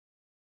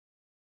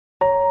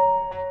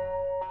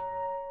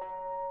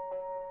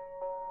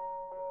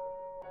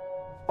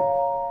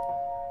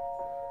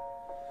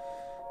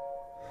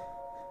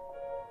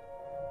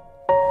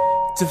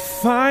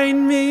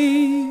Define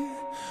me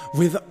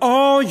with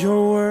all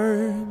your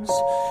words,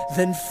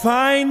 then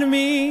find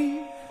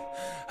me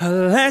a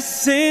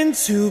lesson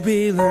to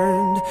be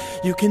learned.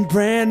 You can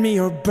brand me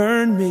or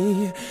burn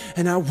me,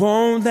 and I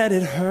won't let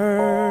it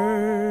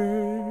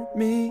hurt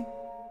me.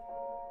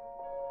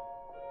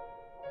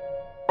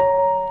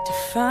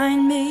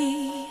 Define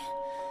me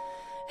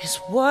as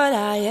what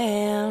I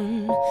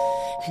am,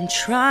 and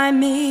try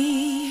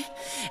me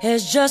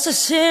as just a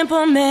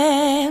simple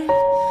man.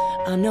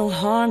 I'm no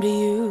harm to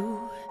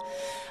you,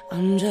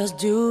 I'm just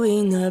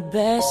doing the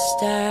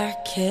best I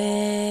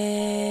can.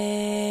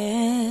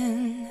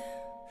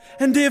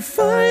 And if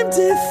I'm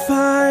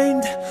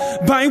defined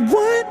by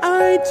what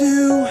I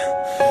do,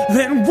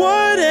 then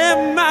what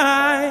am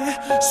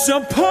I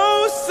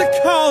supposed to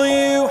call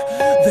you?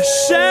 The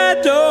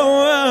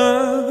shadow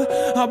of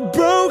a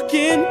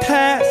broken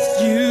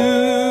past you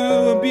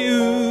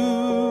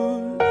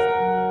abused.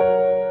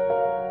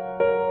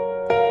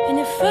 And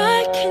if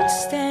I can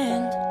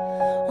stand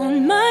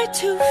on my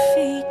 2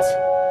 feet,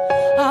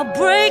 I'll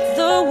break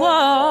the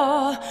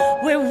wall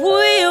where we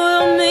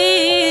will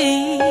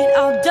meet.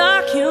 I'll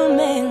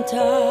document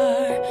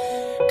our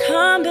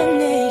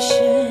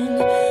combination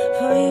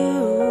for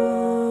you.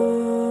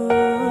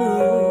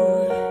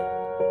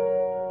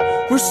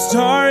 We're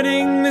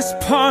starting this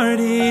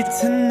party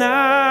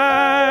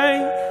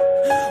tonight,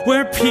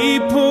 where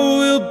people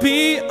will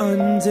be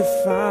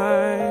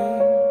undefined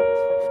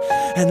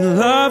and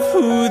love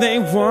who they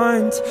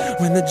want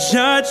when the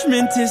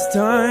judgment is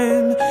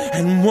done,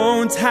 and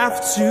won't have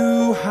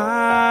to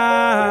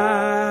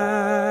hide.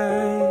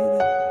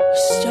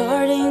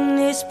 Starting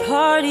this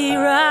party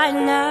right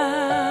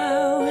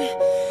now,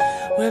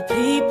 where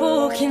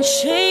people can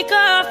shake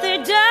off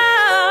their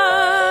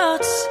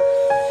doubts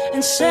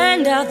and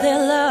send out their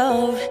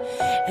love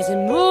as it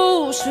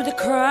moves through the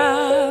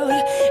crowd,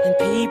 and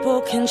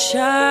people can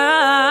shout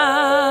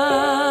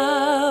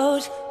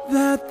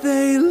that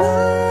they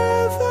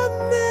love a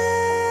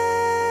man,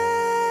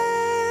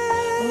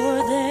 or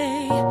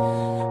they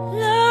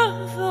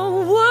love a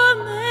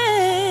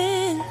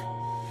woman,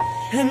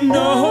 and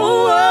no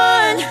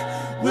one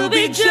will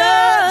be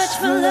judged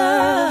for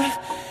love,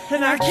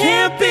 and I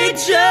can't be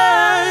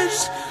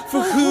judged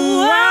for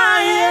who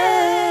I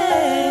am.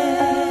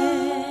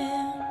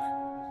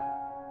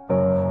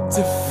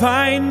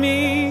 Define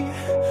me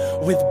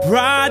with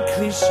broad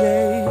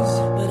cliches,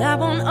 but I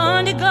won't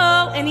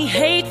undergo any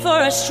hate for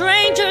a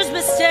stranger's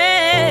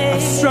mistake.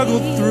 I've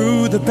struggled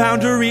through the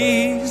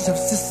boundaries of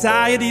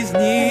society's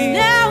needs.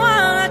 Now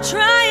I'm not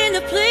trying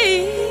to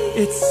please.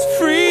 It's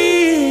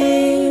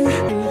free.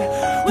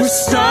 We're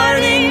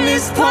starting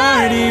this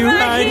party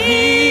right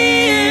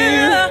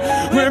here,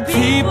 where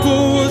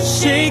people will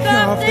shake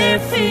off their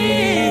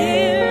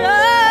fear,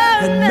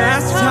 and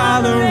mass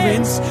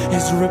tolerance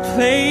is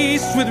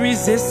replaced with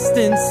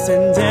resistance,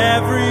 and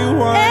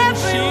everyone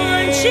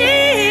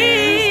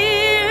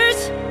cheers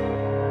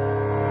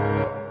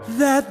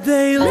that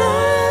they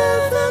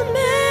love a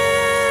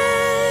man,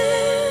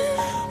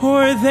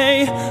 or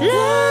they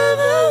love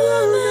a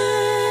woman,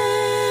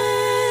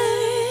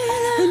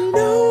 and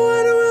no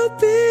one will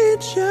be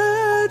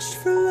judged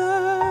for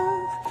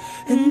love,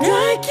 and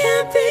I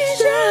can't be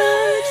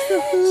judged for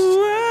who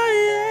I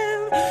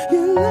am.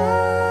 You love